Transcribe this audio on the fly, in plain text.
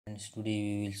Friends, today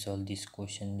we will solve this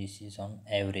question. This is on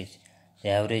average. The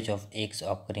average of x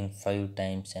occurring 5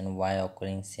 times and y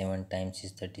occurring 7 times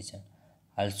is 37.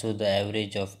 Also, the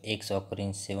average of x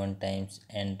occurring 7 times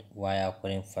and y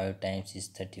occurring 5 times is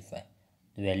 35.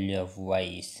 The value of y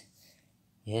is.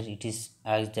 Here it is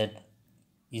asked that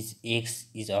is x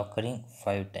is occurring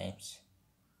 5 times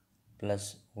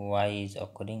plus y is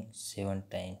occurring 7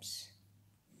 times.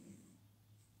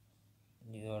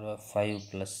 You have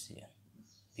 5 plus 7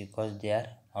 because they are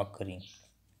occurring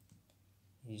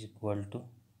is equal to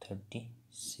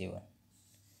 37.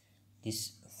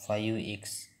 This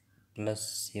 5x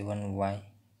plus 7y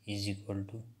is equal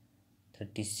to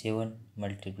 37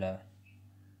 multiplied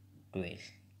 12.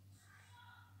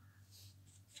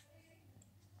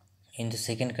 In the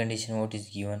second condition, what is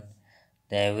given?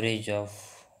 The average of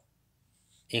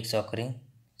x occurring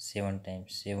 7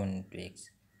 times, 7 into x,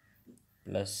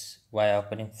 plus y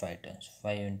occurring 5 times,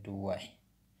 5 into y,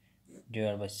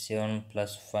 divided by 7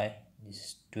 plus 5, this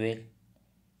is 12.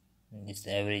 This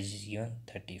average is given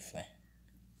 35.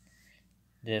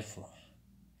 Therefore,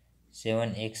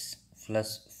 7x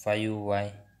plus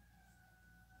 5y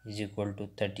is equal to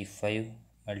 35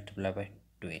 multiplied by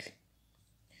 12.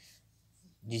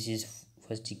 This is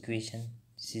first equation.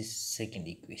 This is second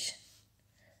equation.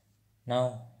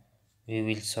 Now we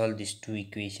will solve these two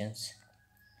equations.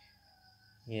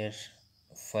 Here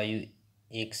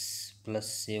 5x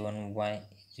plus 7y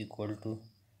is equal to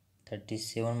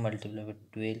 37 multiplied by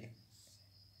 12.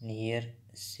 And here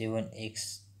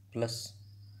 7x plus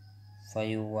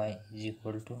 5y is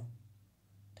equal to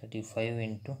 35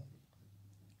 into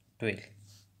 12.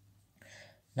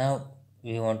 Now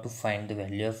we want to find the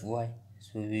value of y,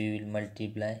 so we will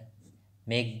multiply,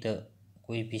 make the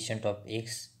coefficient of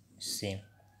x same.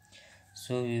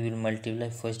 So we will multiply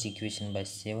first equation by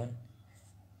 7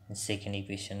 and second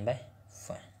equation by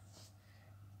 5.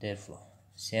 Therefore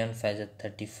 7 5 is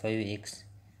 35x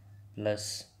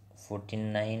plus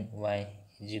 49y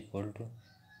is equal to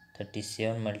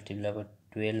 37 multiplied by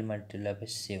 12 multiplied by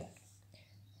 7.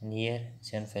 And here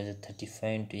 7 5 is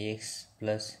 35 into x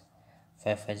plus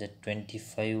 5 5 is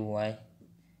 25y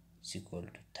is equal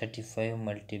to 35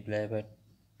 multiplied by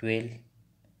 12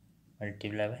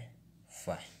 multiplied by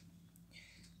 5.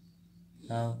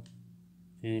 Now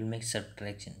we will make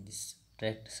subtraction. This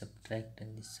subtract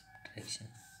and this subtraction.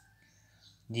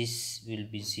 This will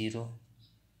be 0.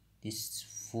 This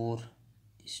 4.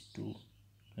 This 2.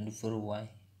 24y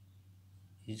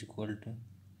is equal to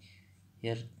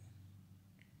here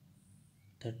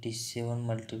 37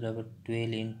 multiplied by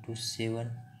 12 into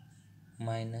 7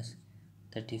 minus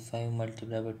 35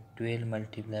 multiplied by 12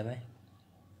 multiplied by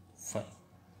 5.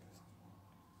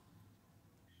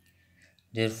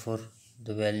 Therefore,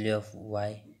 the value of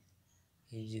y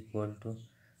is equal to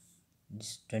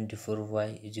this 24y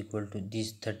is equal to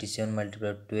this 37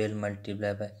 multiplied by 12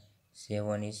 multiplied by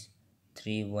 7 is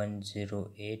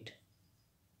 3108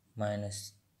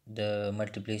 minus the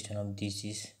multiplication of this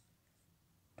is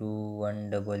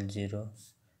 2100.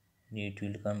 It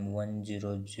will come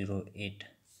 1008.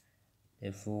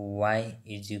 Therefore, y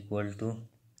is equal to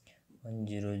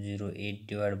 1008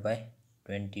 divided by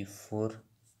 24,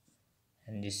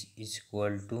 and this is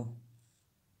equal to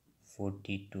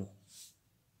 42.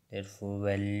 Therefore,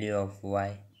 value of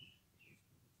y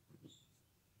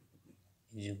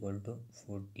is equal to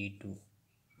 42.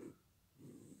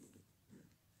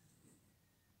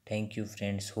 Thank you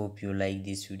friends. Hope you like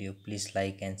this video. Please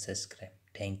like and subscribe.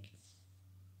 Thank you.